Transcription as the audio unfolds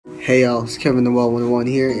Hey y'all, it's Kevin the Well 101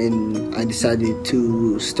 here, and I decided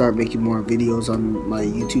to start making more videos on my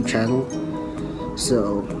YouTube channel.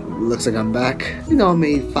 So, looks like I'm back. I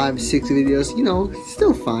made 5-6 videos,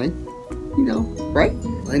 still fine, right?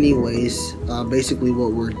 Anyways, basically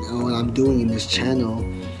what I'm doing in this channel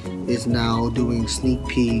is now doing sneak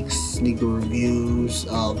peeks, sneaker reviews,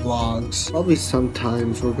 vlogs. Probably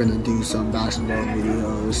sometimes we're gonna do some basketball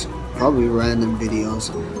videos, probably random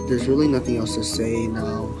videos. There's really nothing else to say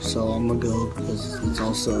now, so I'm gonna go because it's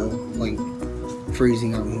also like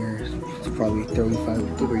freezing out here. It's probably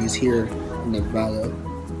 35 degrees here in Nevada.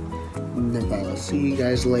 See you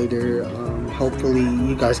guys later. Hopefully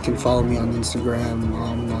you guys can follow me on Instagram,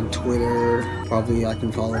 on Twitter. Probably I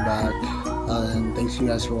can follow back. And thanks you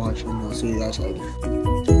guys for watching. I'll see you guys later.